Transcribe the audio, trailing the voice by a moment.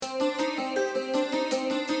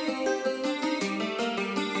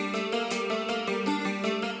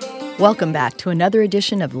Welcome back to another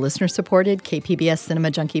edition of listener-supported KPBS Cinema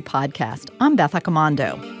Junkie podcast. I'm Beth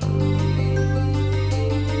Accomando.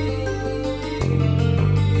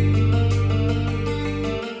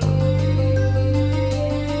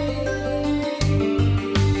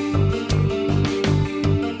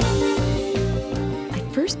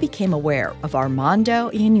 I first became aware of Armando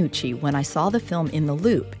Iannucci when I saw the film In the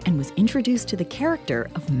Loop and was introduced to the character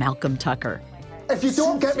of Malcolm Tucker. If you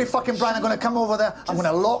don't get me, fucking Brian, I'm going to come over there, I'm going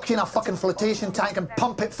to lock you in a fucking flotation tank and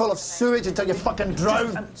pump it full of sewage until you fucking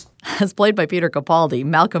drown. As played by Peter Capaldi,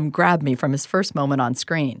 Malcolm grabbed me from his first moment on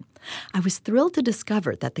screen. I was thrilled to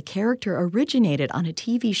discover that the character originated on a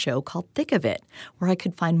TV show called Thick of It, where I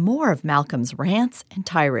could find more of Malcolm's rants and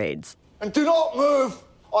tirades. And do not move,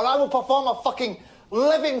 or I will perform a fucking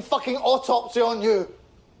living fucking autopsy on you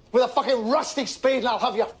with a fucking rusty spade, and I'll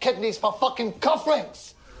have your kidneys for fucking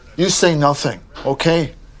cufflinks. You say nothing,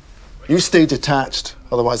 okay? You stay detached,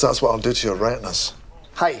 otherwise that's what I'll do to your retinas.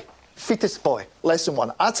 Hi, fetus boy, lesson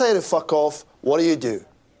one. I tell you to fuck off, what do you do?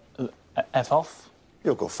 F off?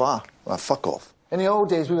 You'll go far. Well, fuck off. In the old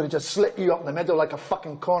days, we would have just slit you up in the middle like a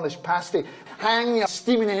fucking Cornish pasty, hang your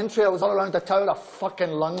steaming entrails all around the Tower of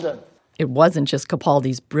fucking London. It wasn't just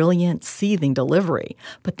Capaldi's brilliant, seething delivery,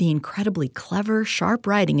 but the incredibly clever, sharp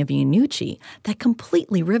writing of Iannucci that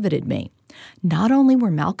completely riveted me. Not only were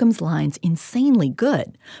Malcolm's lines insanely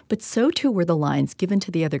good, but so too were the lines given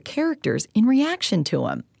to the other characters in reaction to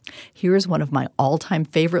him. Here's one of my all-time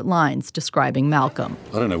favorite lines describing Malcolm.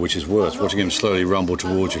 I don't know which is worse, watching him slowly rumble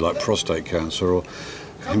towards you like prostate cancer, or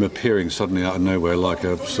him appearing suddenly out of nowhere like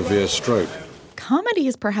a severe stroke. Comedy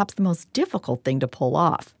is perhaps the most difficult thing to pull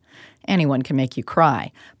off. Anyone can make you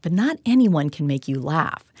cry, but not anyone can make you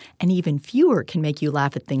laugh. And even fewer can make you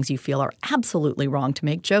laugh at things you feel are absolutely wrong to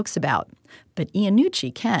make jokes about. But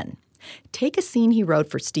Iannucci can. Take a scene he wrote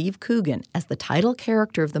for Steve Coogan as the title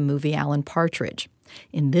character of the movie Alan Partridge.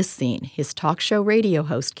 In this scene, his talk show radio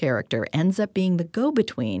host character ends up being the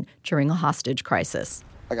go-between during a hostage crisis.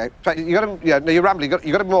 Okay, you're rambling.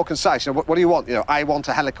 You got to be more concise. What do you want? I want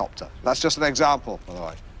a helicopter. That's just an example, by the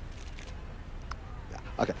way.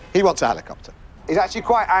 Okay, he wants a helicopter. He's actually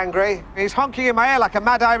quite angry. He's honking in my ear like a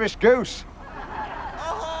mad Irish goose.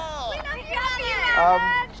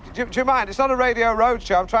 Do you mind? It's not a radio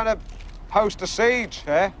roadshow. I'm trying to host a siege,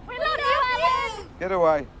 eh? We love you, Alan! Get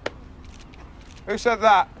away. Who said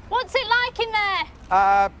that? What's it like in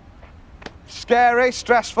there? Scary,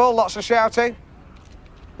 stressful, lots of shouting.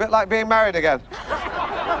 Bit like being married again.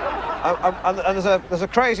 And there's a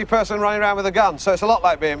crazy person running around with a gun, so it's a lot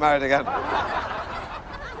like being married again.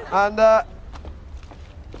 And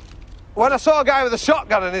when I saw a guy with a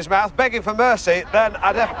shotgun in his mouth begging for mercy, then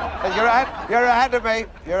you're ahead of me.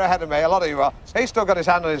 You're ahead of me. A lot of you are. He's still got his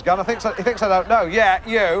hand on his gun. He thinks I don't know. Yeah,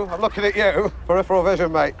 you. I'm looking at you. Peripheral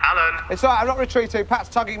vision, mate. Alan. It's all right. I'm not retreating. Pat's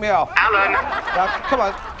tugging me off. Alan. Now,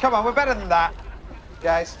 come on. We're better than that.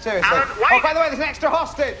 Yeah, seriously. Alan, wait. Oh, by the way, there's an extra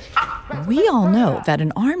hostage. We all know that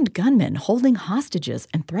an armed gunman holding hostages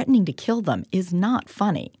and threatening to kill them is not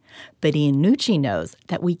funny. But Iannucci knows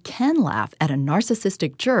that we can laugh at a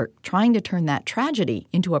narcissistic jerk trying to turn that tragedy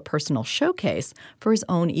into a personal showcase for his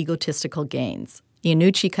own egotistical gains.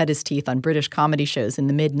 Iannucci cut his teeth on British comedy shows in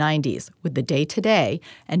the mid-'90s with The Day Today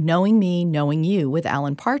and Knowing Me, Knowing You with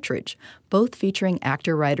Alan Partridge, both featuring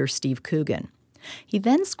actor-writer Steve Coogan. He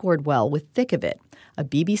then scored well with Thick of It, a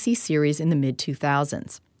BBC series in the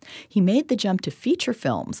mid-2000s. He made the jump to feature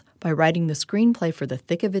films by writing the screenplay for the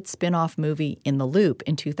Thick of It spin-off movie In the Loop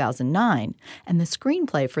in 2009 and the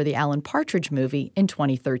screenplay for the Alan Partridge movie in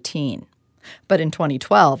 2013. But in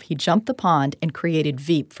 2012, he jumped the pond and created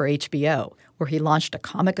Veep for HBO, where he launched a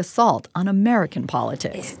comic assault on American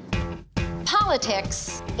politics.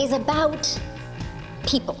 Politics is about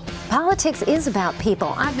people. Politics is about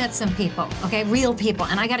people. I've met some people, okay, real people,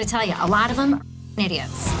 and I gotta tell you, a lot of them are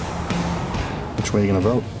idiots. Which way are you gonna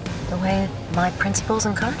vote? The way my principles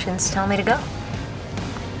and conscience tell me to go.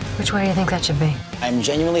 Which way do you think that should be? I'm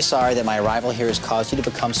genuinely sorry that my arrival here has caused you to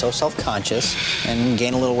become so self-conscious and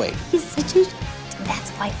gain a little weight. He's such a... That's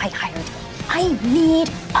why I hired him. I need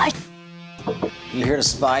a... You here to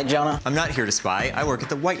spy, Jonah? I'm not here to spy. I work at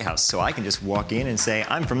the White House, so I can just walk in and say,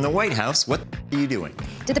 I'm from the White House. What are you doing?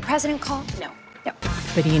 Did the president call? No.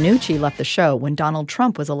 But Iannucci left the show when Donald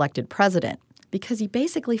Trump was elected president because he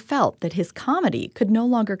basically felt that his comedy could no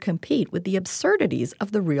longer compete with the absurdities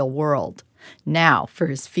of the real world. Now, for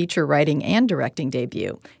his feature writing and directing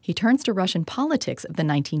debut, he turns to Russian politics of the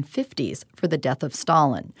 1950s for The Death of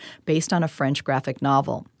Stalin, based on a French graphic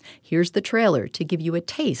novel. Here's the trailer to give you a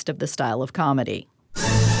taste of the style of comedy.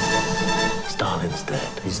 Stalin's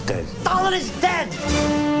dead. He's dead. Stalin is dead!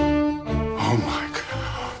 Oh, my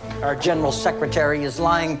God. Our general secretary is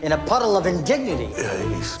lying in a puddle of indignity.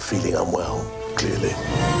 Yeah, he's feeling unwell, clearly.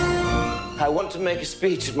 I want to make a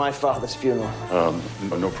speech at my father's funeral.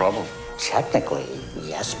 No problem. Technically,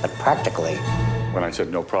 yes, but practically. When I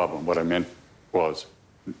said no problem, what I meant was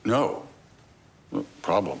no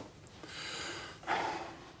problem.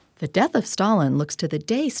 The death of Stalin looks to the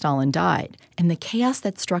day Stalin died and the chaos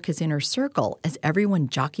that struck his inner circle as everyone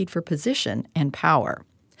jockeyed for position and power.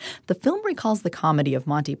 The film recalls the comedy of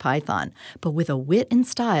Monty Python, but with a wit and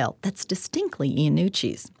style that's distinctly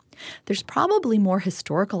Iannucci's. There's probably more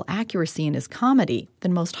historical accuracy in his comedy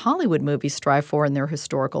than most Hollywood movies strive for in their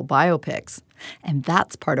historical biopics. And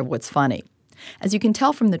that's part of what's funny. As you can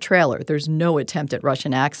tell from the trailer, there's no attempt at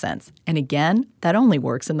Russian accents. And again, that only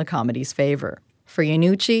works in the comedy's favor. For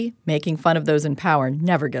Iannucci, making fun of those in power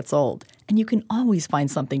never gets old, and you can always find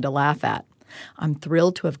something to laugh at. I'm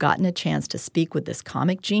thrilled to have gotten a chance to speak with this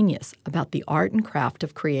comic genius about the art and craft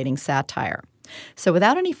of creating satire. So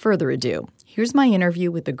without any further ado, here's my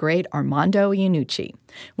interview with the great Armando Iannucci.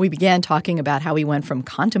 We began talking about how he went from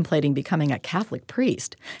contemplating becoming a Catholic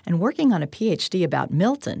priest and working on a PhD about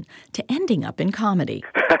Milton to ending up in comedy.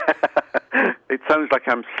 It sounds like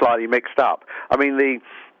I'm slightly mixed up. I mean,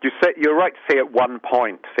 you're right to say at one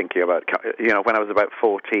point, thinking about, when I was about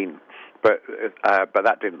 14, but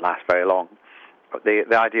that didn't last very long. The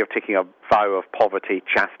idea of taking a vow of poverty,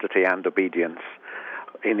 chastity, and obedience.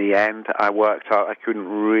 In the end, I worked out I couldn't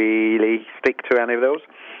really stick to any of those.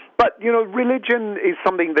 But, religion is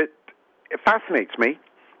something that fascinates me,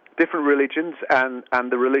 different religions and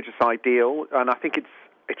the religious ideal, and I think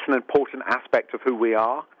it's an important aspect of who we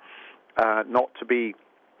are, not to be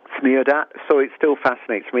sneered at, so it still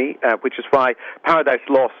fascinates me, which is why Paradise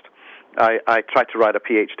Lost, I tried to write a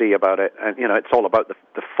PhD about it, and, it's all about the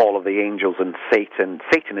fall of the angels and Satan.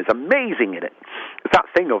 Satan is amazing in it. It's that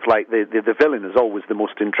thing of, like, the villain is always the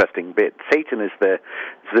most interesting bit. Satan is the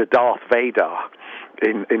Darth Vader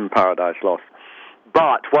in Paradise Lost.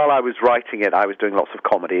 But while I was writing it, I was doing lots of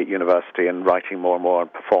comedy at university and writing more and more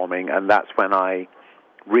and performing, and that's when I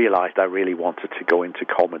realized I really wanted to go into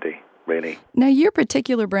comedy. Really. Now, your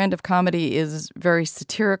particular brand of comedy is very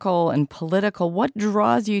satirical and political. What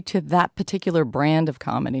draws you to that particular brand of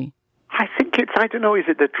comedy? I think is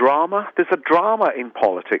it the drama? There's a drama in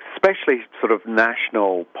politics, especially sort of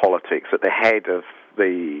national politics at the head of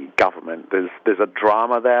the government. There's a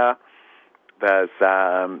drama there. There's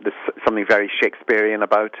something very Shakespearean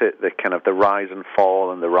about it, the kind of the rise and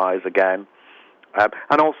fall and the rise again.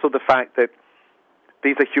 And also the fact that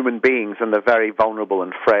these are human beings, and they're very vulnerable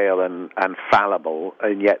and frail and fallible,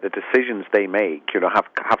 and yet the decisions they make,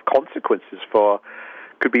 have consequences for,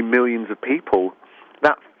 could be millions of people.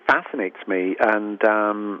 That fascinates me, and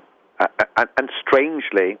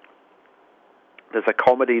strangely, there's a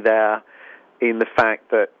comedy there in the fact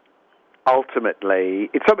that ultimately,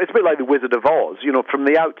 it's a bit like the Wizard of Oz. From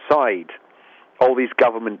the outside, all these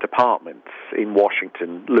government departments in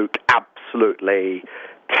Washington look absolutely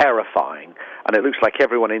terrifying, and it looks like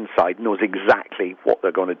everyone inside knows exactly what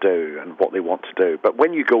they're going to do and what they want to do. But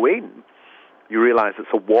when you go in, you realize it's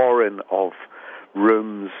a warren of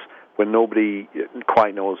rooms where nobody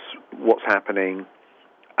quite knows what's happening,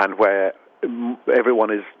 and where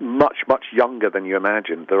everyone is much, much younger than you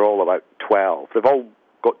imagine. They're all about 12. They've all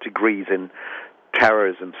got degrees in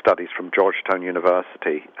terrorism studies from Georgetown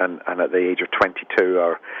University, and at the age of 22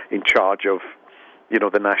 are in charge of,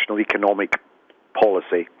 the national economic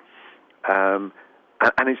policy, and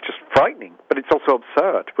it's just frightening, but it's also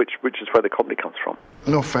absurd, which is where the comedy comes from.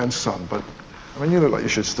 No offense, son, but you look like you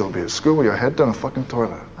should still be at school with your head down a fucking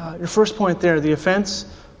toilet. Your first point there, the offense,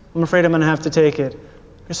 I'm afraid I'm going to have to take it.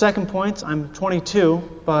 Your second point, I'm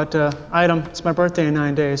 22, but it's my birthday in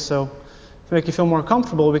 9 days, so to make you feel more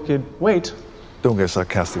comfortable, we could wait. Don't get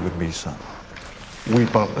sarcastic with me, son. We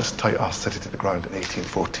burnt this tight-ass city to the ground in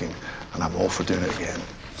 1814, and I'm all for doing it again.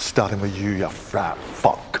 Starting with you fat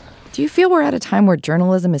fuck. Do you feel we're at a time where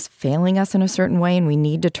journalism is failing us in a certain way and we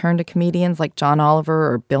need to turn to comedians like John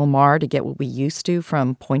Oliver or Bill Maher to get what we used to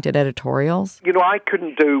from pointed editorials? I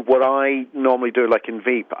couldn't do what I normally do, like in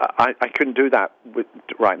Veep. I couldn't do that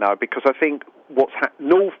right now, because I think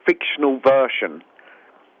no fictional version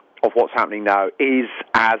of what's happening now is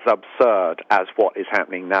as absurd as what is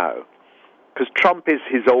happening now. Because Trump is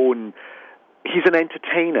he's an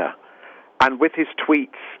entertainer. And with his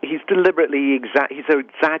tweets, he's deliberately he's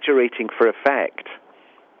exaggerating for effect,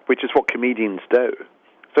 which is what comedians do.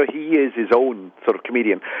 So he is his own sort of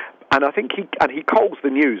comedian, and I think he calls the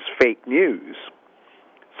news fake news.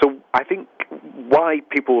 So I think why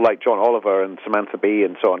people like John Oliver and Samantha Bee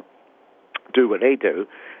and so on do what they do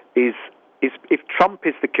is if Trump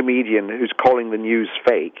is the comedian who's calling the news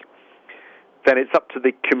fake, then it's up to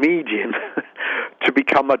the comedian to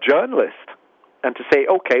become a journalist and to say,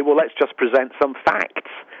 okay, well, let's just present some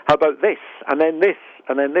facts. How about this, and then this,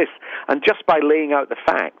 and then this? And just by laying out the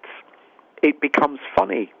facts, it becomes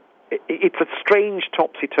funny. It's a strange,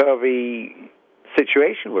 topsy-turvy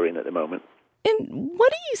situation we're in at the moment. And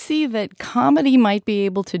what do you see that comedy might be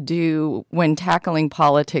able to do when tackling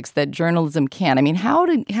politics that journalism can't? I mean, how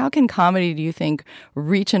can comedy, do you think,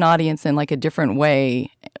 reach an audience in like a different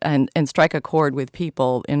way and strike a chord with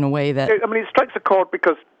people in a way that... I mean, it strikes a chord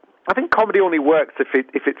because I think comedy only works if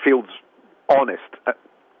it feels honest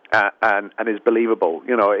and is believable.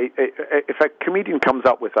 You know, if a comedian comes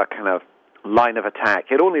up with a kind of line of attack,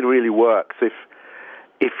 it only really works if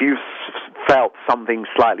you felt something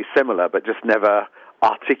slightly similar but just never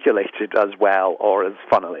articulated as well or as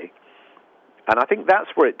funnily. And I think that's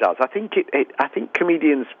where it does. I think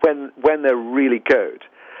comedians, when they're really good,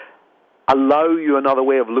 allow you another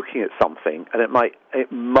way of looking at something, and it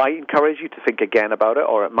might encourage you to think again about it,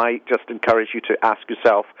 or it might just encourage you to ask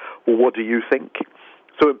yourself, well, what do you think?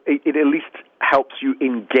 So it at least helps you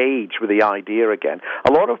engage with the idea again.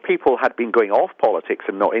 A lot of people had been going off politics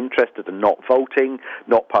and not interested and not voting,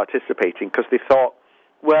 not participating, because they thought,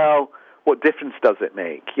 well, what difference does it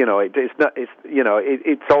make? You know,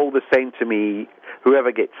 it's all the same to me,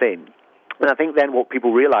 whoever gets in. And I think then what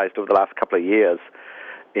people realized over the last couple of years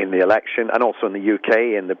in the election, and also in the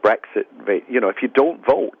UK in the Brexit, you know, if you don't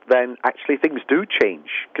vote, then actually things do change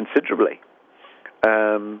considerably.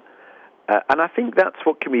 And I think that's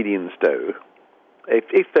what comedians do.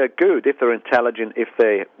 If they're good, if they're intelligent, if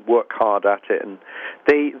they work hard at it, and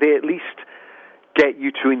they at least get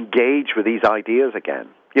you to engage with these ideas again.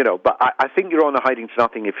 You know, but I think you're on a hiding to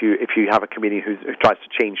nothing if you have a comedian who tries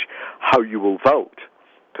to change how you will vote,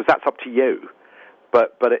 because that's up to you.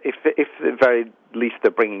 But if at the very least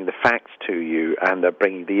they're bringing the facts to you and they're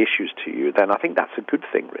bringing the issues to you, then I think that's a good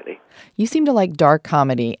thing, really. You seem to like dark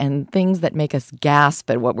comedy and things that make us gasp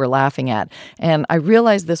at what we're laughing at. And I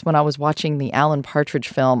realized this when I was watching the Alan Partridge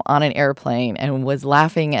film on an airplane and was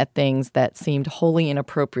laughing at things that seemed wholly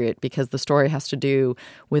inappropriate because the story has to do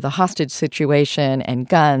with a hostage situation and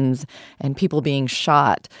guns and people being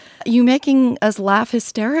shot. You making us laugh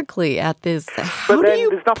hysterically at this. But then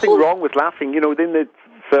there's nothing wrong with laughing. You know, within the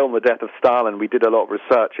film The Death of Stalin, we did a lot of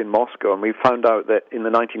research in Moscow, and we found out that in the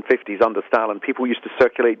 1950s under Stalin, people used to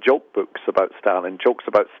circulate joke books about Stalin, jokes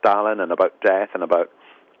about Stalin and about death and about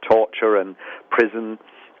torture and prison,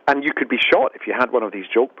 and you could be shot if you had one of these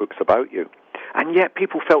joke books about you. And yet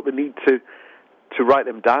people felt the need to write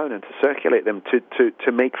them down and to circulate them,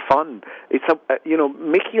 to make fun. It's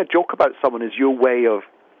making a joke about someone is your way of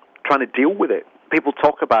trying to deal with it. People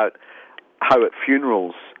talk about how at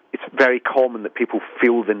funerals it's very common that people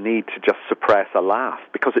feel the need to just suppress a laugh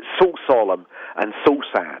because it's so solemn and so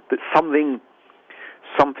sad that something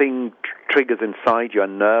triggers inside you a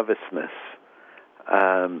nervousness,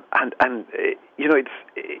 and you know,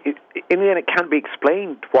 in the end it can't be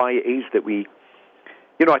explained why it is that we,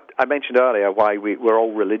 you know, I mentioned earlier why we're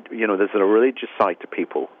all you know, there's a religious side to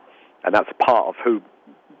people, and that's part of who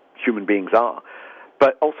human beings are.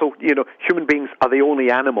 But also, you know, human beings are the only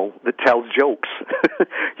animal that tells jokes.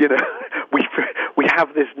 You know, we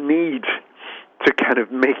have this need to kind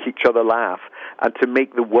of make each other laugh and to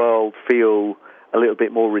make the world feel a little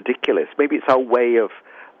bit more ridiculous. Maybe it's our way of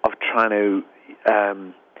trying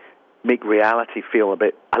to make reality feel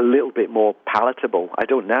a little bit more palatable. I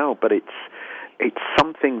don't know, but it's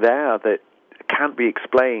something there that can't be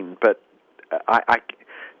explained. But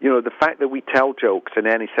you know, the fact that we tell jokes in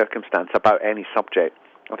any circumstance about any subject,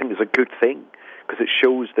 I think is a good thing because it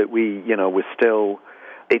shows that we're still,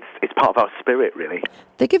 it's part of our spirit, really.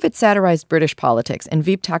 Think of it satirized British politics, and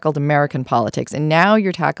Veep tackled American politics, and now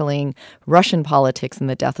you're tackling Russian politics and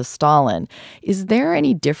the death of Stalin. Is there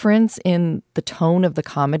any difference in the tone of the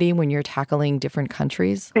comedy when you're tackling different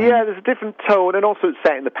countries? Yeah, there's a different tone, and also it's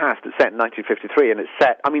set in the past. It's set in 1953,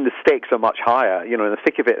 and the stakes are much higher. You know, in the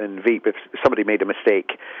thick of it in Veep, if somebody made a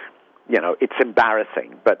mistake, you know, it's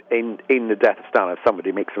embarrassing. But in the death of Stalin, if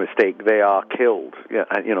somebody makes a mistake, they are killed.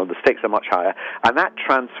 And, you know, the stakes are much higher. And that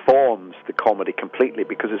transforms the comedy completely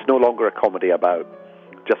because it's no longer a comedy about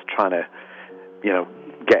just trying to, you know,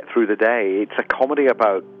 get through the day. It's a comedy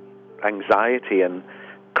about anxiety and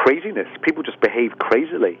craziness. People just behave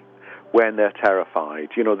crazily when they're terrified.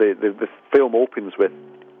 You know, the film opens with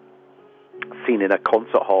a scene in a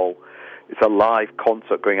concert hall. It's a live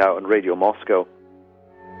concert going out on Radio Moscow.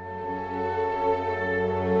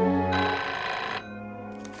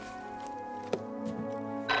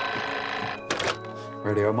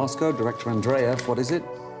 Radio Moscow, Director Andreev, what is it?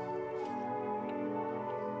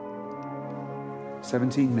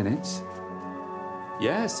 17 minutes.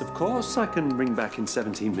 Yes, of course I can ring back in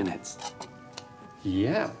 17 minutes.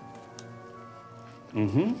 Yeah.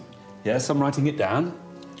 Yes, I'm writing it down.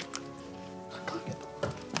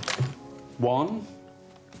 1,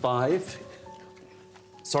 5.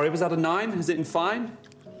 Sorry, was that a 9? Is it in fine?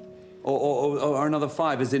 Or another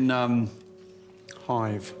 5 is in,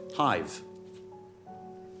 Hive. Hive.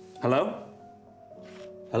 Hello?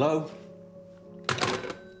 Hello?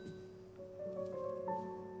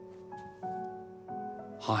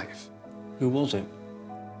 Hive. Who was it?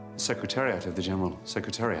 Secretariat of the General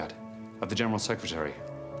Secretariat. Of the General Secretary.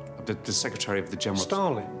 Of the Secretary of the General...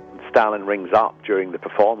 Stalin rings up during the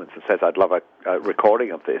performance and says, I'd love a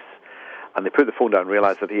recording of this. And they put the phone down and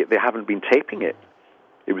realise that they haven't been taping it.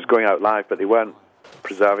 It was going out live, but they weren't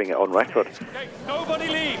preserving it on record. Okay, nobody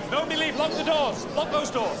leave. Nobody leave. Lock the doors. Lock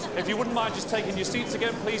those doors. If you wouldn't mind just taking your seats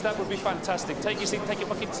again, please, that would be fantastic. Take your seat. Take your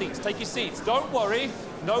fucking seats. Take your seats. Don't worry.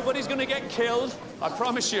 Nobody's going to get killed. I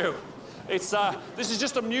promise you. It's, this is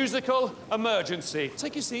just a musical emergency.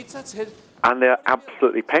 Take your seats. That's it. And they're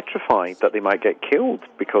absolutely petrified that they might get killed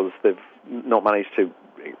because they've not managed to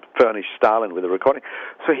furnish Stalin with a recording.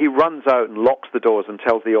 So he runs out and locks the doors and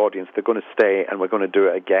tells the audience they're going to stay and we're going to do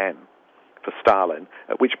it again for Stalin,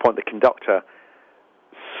 at which point the conductor,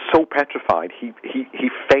 so petrified, he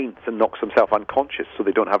faints and knocks himself unconscious, so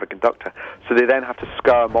they don't have a conductor. So they then have to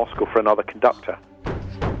scour Moscow for another conductor.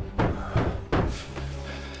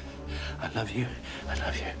 I love you. I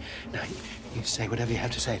love you. Now, you say whatever you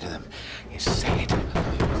have to say to them. You say it.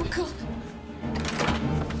 Uncle.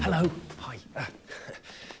 Hello. Hi.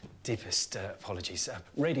 Deepest apologies.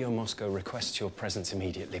 Radio Moscow requests your presence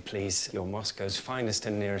immediately, please. You're Moscow's finest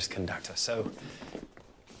and nearest conductor, so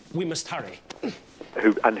we must hurry.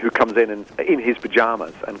 Who comes in his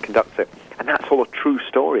pajamas and conducts it, and that's all a true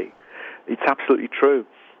story. It's absolutely true,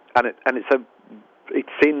 and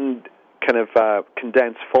it's in kind of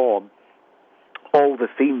condensed form. All the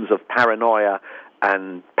themes of paranoia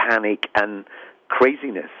and panic and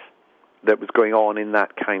craziness that was going on in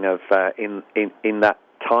that kind of in that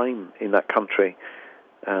time in that country,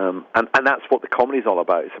 and that's what the comedy is all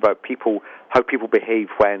about. It's about how people behave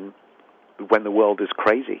when the world is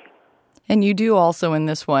crazy. And you do also in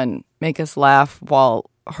this one make us laugh while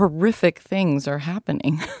horrific things are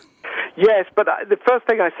happening. Yes, but the first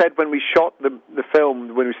thing I said when we shot the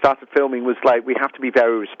film, when we started filming, was like, we have to be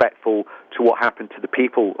very respectful to what happened to the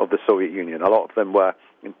people of the Soviet Union. A lot of them were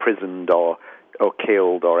imprisoned or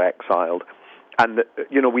killed or exiled. And,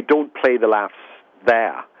 we don't play the laughs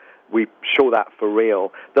there. We show that for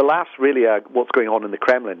real. The laughs really are what's going on in the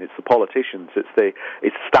Kremlin. It's the politicians.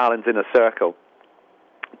 It's Stalin's inner circle,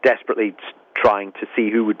 desperately trying to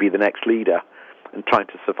see who would be the next leader and trying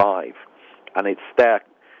to survive. And it's their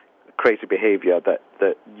crazy behavior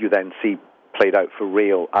that you then see played out for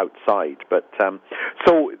real outside. But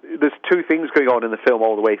so there's two things going on in the film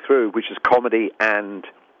all the way through, which is comedy and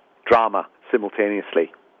drama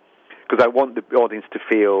simultaneously. Because I want the audience to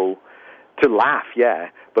laugh, yeah,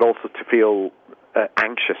 but also to feel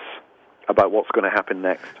anxious about what's going to happen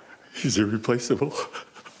next. He's irreplaceable.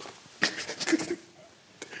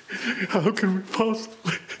 How can we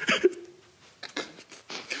possibly?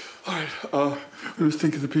 All right, we must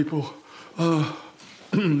think of the people.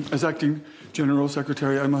 As acting General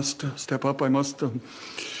Secretary, I must step up. I must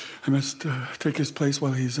take his place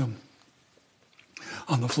while he's on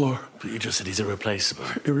the floor. But you just said he's irreplaceable.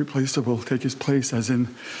 Irreplaceable. Take his place, as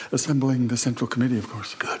in assembling the Central Committee, of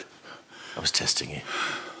course. Good. I was testing you.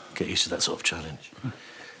 Get used to that sort of challenge.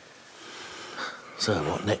 So,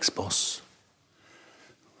 what next, boss?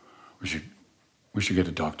 We should get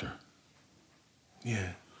a doctor.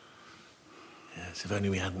 Yeah. Yes, if only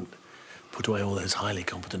we hadn't put away all those highly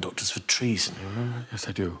competent doctors for treason, you remember? Yes,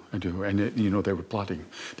 I do. And, they were plotting.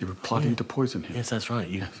 They were plotting to poison him. Yes, that's right.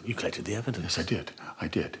 You collected the evidence. Yes, I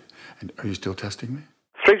did. And are you still testing me?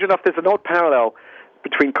 Strange enough, there's an odd parallel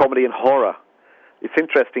between comedy and horror. It's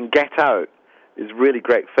interesting. Get Out is a really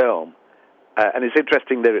great film. And it's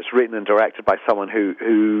interesting that it's written and directed by someone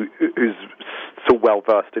who's so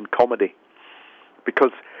well-versed in comedy.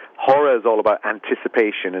 Because horror is all about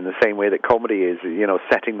anticipation in the same way that comedy is,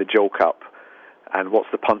 setting the joke up and what's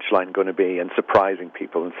the punchline going to be and surprising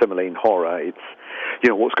people. And similarly in horror, it's,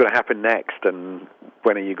 what's going to happen next and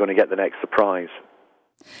when are you going to get the next surprise?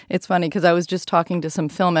 It's funny because I was just talking to some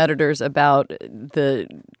film editors about the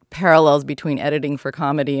parallels between editing for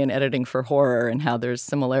comedy and editing for horror and how there's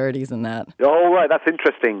similarities in that. Oh, right. That's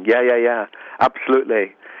interesting. Yeah.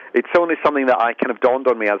 Absolutely. It's only something that I kind of dawned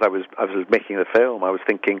on me as I was making the film. I was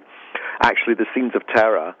thinking, actually, the scenes of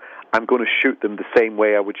terror, I'm going to shoot them the same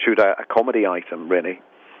way I would shoot a comedy item, really,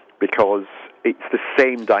 because it's the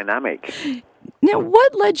same dynamic. Now,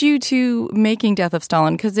 what led you to making Death of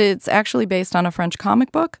Stalin? Because it's actually based on a French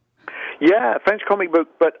comic book? Yeah, a French comic book,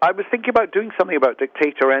 but I was thinking about doing something about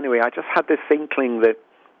dictator anyway. I just had this inkling that,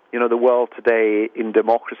 the world today in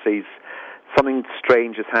democracies, something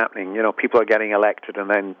strange is happening. People are getting elected and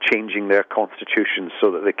then changing their constitutions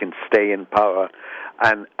so that they can stay in power.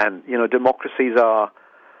 And democracies are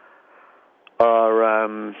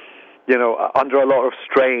under a lot of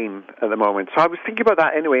strain at the moment. So I was thinking about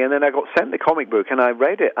that anyway, and then I got sent the comic book, and I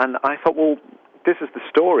read it, and I thought, well, this is the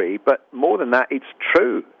story, but more than that, it's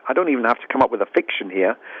true. I don't even have to come up with a fiction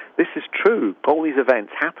here. This is true. All these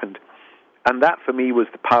events happened. And that, for me, was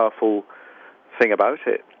the powerful thing about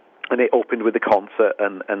it. And it opened with the concert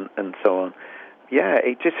and so on. Yeah,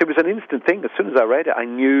 it was an instant thing. As soon as I read it, I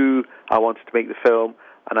knew I wanted to make the film,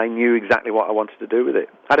 and I knew exactly what I wanted to do with it.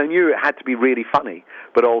 And I knew it had to be really funny,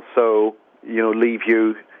 but also, leave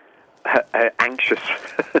you anxious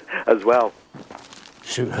as well.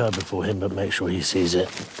 Shoot her before him, but make sure he sees it.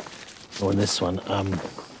 Or in this one,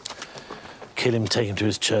 kill him, take him to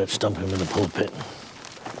his church, dump him in the pulpit.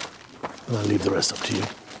 And I'll leave the rest up to you.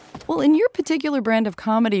 Well, and your particular brand of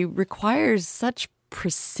comedy requires such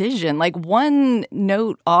precision. Like one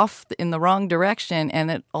note off in the wrong direction and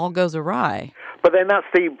it all goes awry. But then that's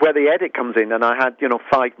where the edit comes in, and I had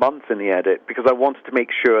 5 months in the edit because I wanted to make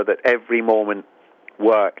sure that every moment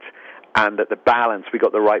worked and that we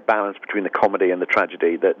got the right balance between the comedy and the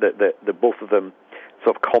tragedy, that both of them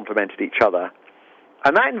sort of complemented each other.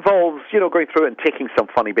 And that involves, going through and taking some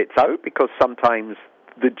funny bits out because sometimes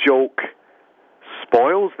the joke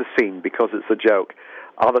spoils the scene because it's a joke.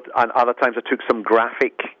 Other times I took some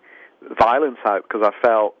graphic violence out because I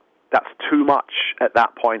felt that's too much at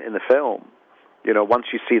that point in the film. Once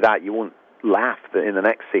you see that, you won't laugh in the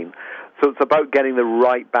next scene. So it's about getting the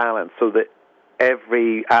right balance so that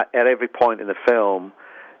at every point in the film,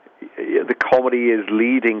 the comedy is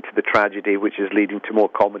leading to the tragedy, which is leading to more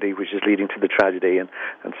comedy, which is leading to the tragedy, and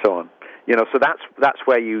so on. So that's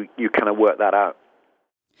where you kind of work that out.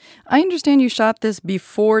 I understand you shot this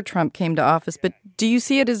before Trump came to office, but do you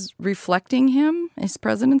see it as reflecting his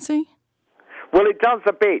presidency? Well, it does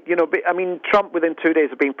a bit. Trump, within 2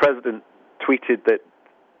 days of being president, tweeted that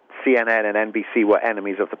CNN and NBC were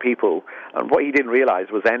enemies of the people. And what he didn't realize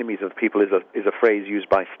was enemies of the people is a phrase used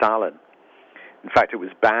by Stalin. In fact, it was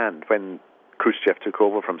banned when Khrushchev took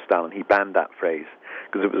over from Stalin. He banned that phrase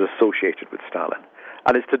because it was associated with Stalin.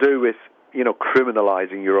 And it's to do with,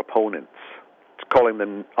 criminalizing your opponents, calling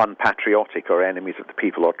them unpatriotic or enemies of the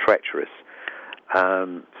people or treacherous.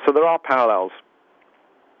 So there are parallels.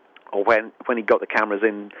 Or when he got the cameras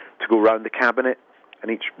in to go around the cabinet, and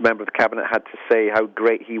each member of the cabinet had to say how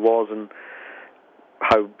great he was and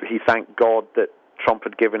how he thanked God that Trump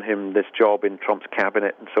had given him this job in Trump's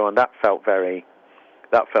cabinet and so on. That felt like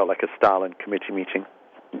a Stalin committee meeting.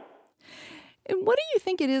 And what do you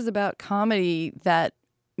think it is about comedy that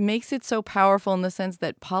makes it so powerful in the sense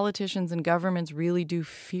that politicians and governments really do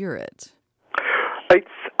fear it? It's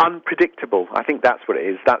unpredictable. I think that's what it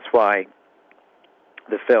is. That's why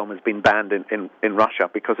the film has been banned in Russia,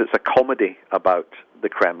 because it's a comedy about the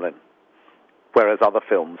Kremlin, whereas other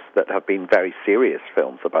films that have been very serious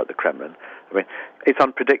films about the Kremlin, it's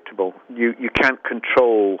unpredictable. You can't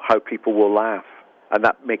control how people will laugh, and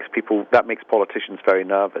that makes politicians very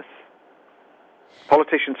nervous.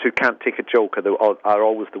 Politicians who can't take a joke are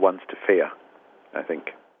always the ones to fear, I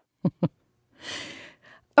think.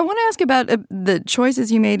 I want to ask about the choices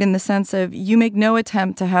you made in the sense of you make no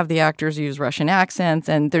attempt to have the actors use Russian accents,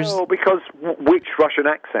 and there's... No, because which Russian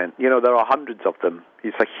accent? There are hundreds of them.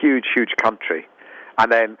 It's a huge, huge country. And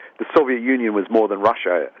then the Soviet Union was more than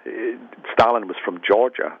Russia. Stalin was from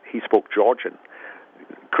Georgia. He spoke Georgian.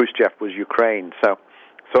 Khrushchev was Ukraine. So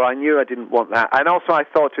I knew I didn't want that. And also I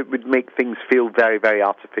thought it would make things feel very, very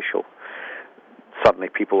artificial. Suddenly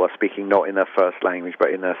people are speaking not in their first language,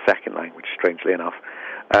 but in their second language, strangely enough.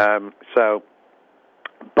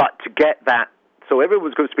 But to get that, so everyone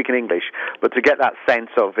was going to speak in English, but to get that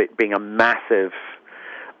sense of it being a massive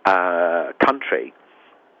country,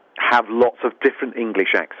 have lots of different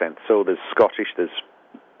English accents. So there's Scottish, there's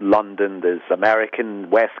London, there's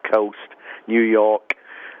American, West Coast, New York,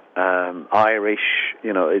 Irish.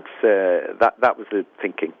 It's that was the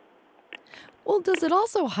thinking. Well, does it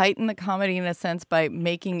also heighten the comedy in a sense by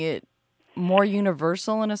making it more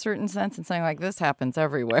universal in a certain sense and saying, like, this happens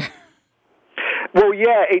everywhere? Well,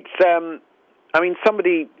 yeah, it's,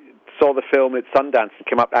 somebody saw the film at Sundance and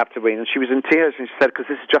came up after me, and she was in tears, and she said, because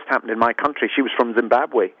this has just happened in my country. She was from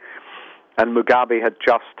Zimbabwe, and Mugabe had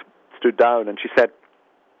just stood down, and she said,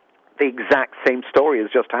 the exact same story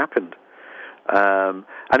has just happened. And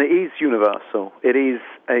it is universal.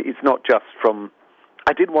 It's not just from...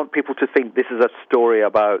 I didn't want people to think this is a story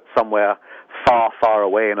about somewhere far, far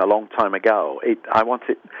away and a long time ago. I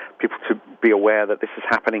wanted people to be aware that this is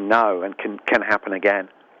happening now and can happen again.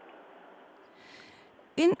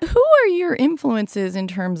 Who are your influences in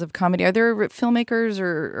terms of comedy? Are there filmmakers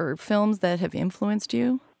or films that have influenced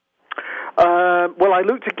you? Well, I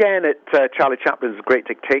looked again at Charlie Chaplin's Great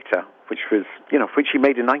Dictator, which he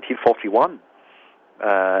made in 1941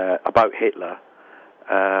 about Hitler,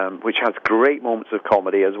 which has great moments of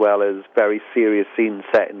comedy as well as very serious scenes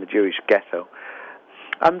set in the Jewish ghetto.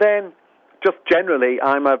 And then, just generally,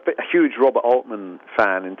 I'm a huge Robert Altman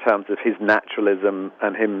fan in terms of his naturalism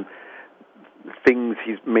and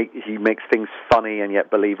he makes things funny and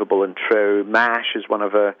yet believable and true. MASH is one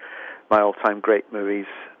of my all-time great movies.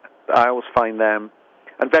 I always find them,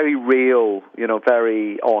 and very real,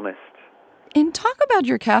 very honest. And talk about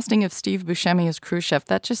your casting of Steve Buscemi as Khrushchev.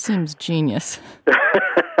 That just seems genius.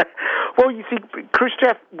 Well, you see,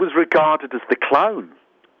 Khrushchev was regarded as the clown.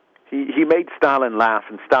 He made Stalin laugh,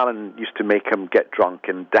 and Stalin used to make him get drunk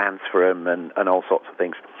and dance for him and all sorts of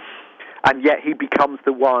things. And yet he becomes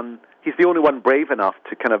he's the only one brave enough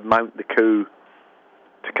to kind of mount the coup,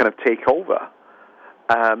 to kind of take over.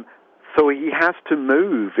 So he has to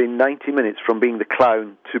move in 90 minutes from being the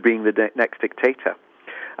clown to being the next dictator.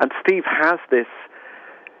 And Steve has this,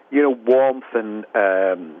 warmth and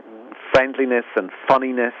friendliness and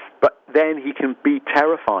funniness, but then he can be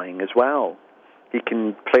terrifying as well. He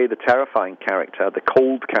can play the terrifying character, the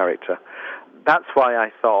cold character. That's why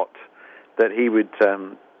I thought that he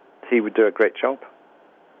would do a great job.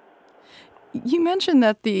 You mentioned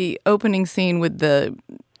that the opening scene with the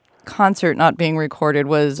concert not being recorded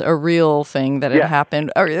was a real thing that had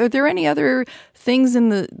happened. Are there any other things in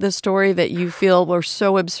the story that you feel were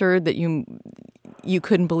so absurd that you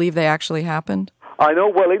couldn't believe they actually happened? I know.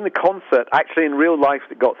 Well, in the concert, actually in real life,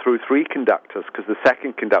 it got through 3 conductors because the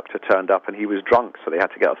second conductor turned up and he was drunk, so they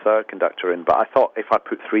had to get a third conductor in. But I thought if I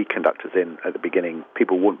put 3 conductors in at the beginning,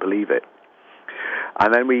 people wouldn't believe it.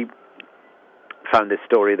 And then we found this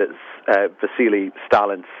story that Vasily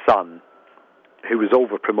Stalin's son, who was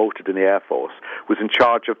over-promoted in the Air Force, was in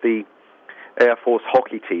charge of the Air Force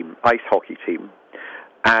ice hockey team,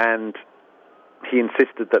 and he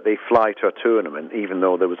insisted that they fly to a tournament even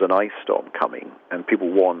though there was an ice storm coming, and people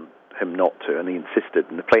warned him not to, and he insisted,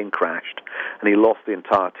 and the plane crashed, and he lost the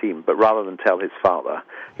entire team. But rather than tell his father,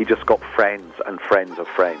 he just got friends and friends of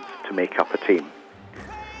friends to make up a team,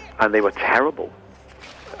 and they were terrible.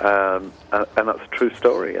 And that's a true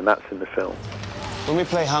story, and that's in the film. When we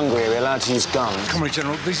play Hungary, are we allowed to use guns? Come on,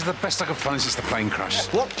 General, these are the best I can find since the plane crash.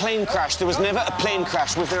 What plane crash? There was never a plane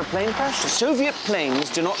crash. Was there a plane crash? Soviet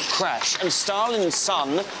planes do not crash, and Stalin's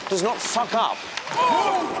son does not fuck up.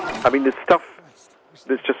 I mean, there's stuff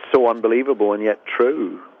that's just so unbelievable and yet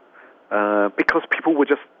true, because people were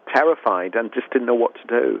just terrified and just didn't know what to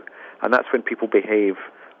do. And that's when people behave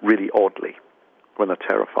really oddly, when they're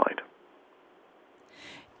terrified.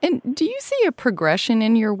 And do you see a progression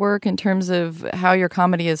in your work in terms of how your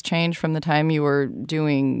comedy has changed from the time you were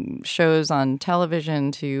doing shows on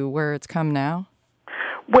television to where it's come now?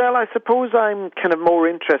 Well, I suppose I'm kind of more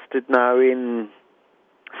interested now in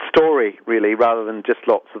story, really, rather than just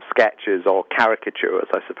lots of sketches or caricatures,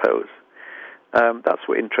 I suppose. That's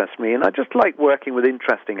what interests me. And I just like working with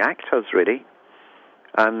interesting actors, really,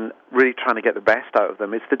 and really trying to get the best out of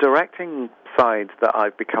them. It's the directing side that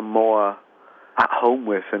I've become more at home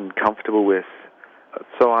with and comfortable with.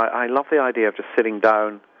 So I love the idea of just sitting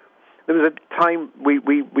down. There was a time we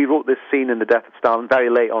wrote this scene in The Death of Stalin very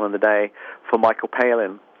late on in the day for Michael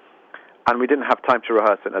Palin, and we didn't have time to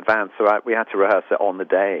rehearse it in advance, so we had to rehearse it on the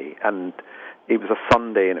day. And it was a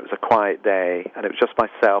Sunday, and it was a quiet day, and it was just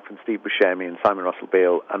myself and Steve Buscemi and Simon Russell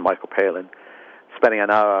Beale and Michael Palin spending an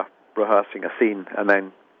hour rehearsing a scene, and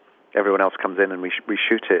then everyone else comes in and we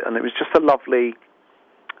shoot it. And it was just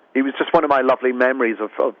it was just one of my lovely memories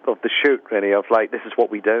of the shoot, really, of like, this is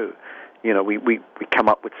what we do. We come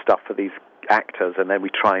up with stuff for these actors, and then we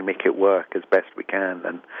try and make it work as best we can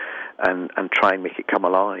and try and make it come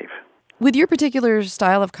alive. With your particular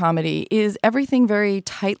style of comedy, is everything very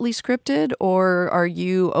tightly scripted, or are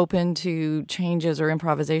you open to changes or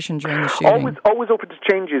improvisation during the shooting? Always open to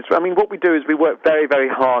changes. I mean, what we do is we work very, very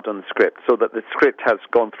hard on the script so that the script has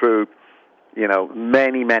gone through,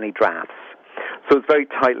 many, many drafts. So it's very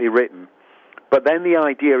tightly written. But then the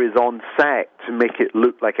idea is on set to make it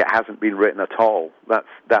look like it hasn't been written at all.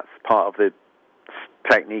 That's part of the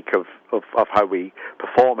technique of how we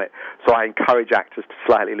perform it. So I encourage actors to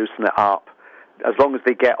slightly loosen it up. As long as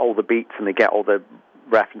they get all the beats and they get all the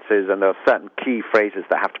references and there are certain key phrases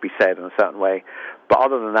that have to be said in a certain way. But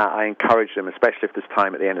other than that, I encourage them, especially if there's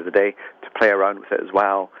time at the end of the day, to play around with it as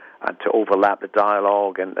well and to overlap the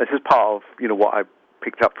dialogue. And this is part of, what I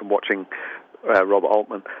picked up from watching Robert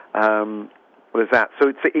Altman. What is that?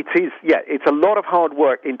 So it's a lot of hard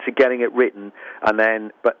work into getting it written,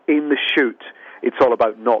 but in the shoot, it's all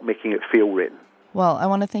about not making it feel written. Well, I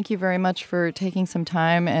want to thank you very much for taking some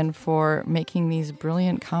time and for making these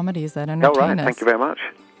brilliant comedies that entertain us. All right, thank you very much.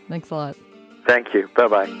 Thanks a lot. Thank you.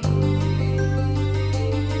 Bye-bye.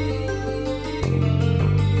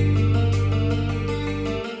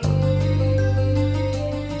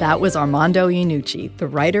 That was Armando Iannucci, the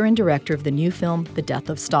writer and director of the new film The Death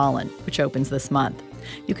of Stalin, which opens this month.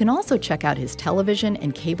 You can also check out his television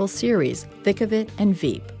and cable series, Thick of It and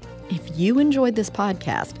Veep. If you enjoyed this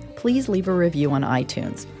podcast, please leave a review on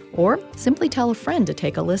iTunes or simply tell a friend to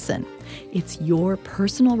take a listen. It's your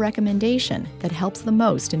personal recommendation that helps the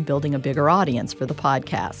most in building a bigger audience for the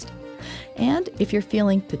podcast. And if you're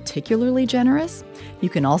feeling particularly generous, you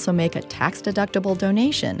can also make a tax-deductible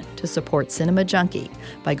donation to support Cinema Junkie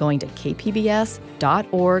by going to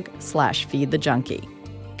kpbs.org/feedthejunkie.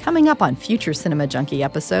 Coming up on future Cinema Junkie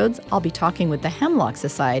episodes, I'll be talking with the Hemlock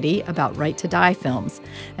Society about Right to Die films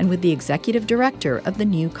and with the executive director of the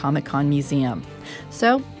new Comic-Con Museum.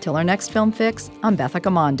 So, till our next Film Fix, I'm Beth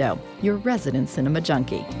Accomando, your resident Cinema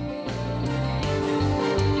Junkie.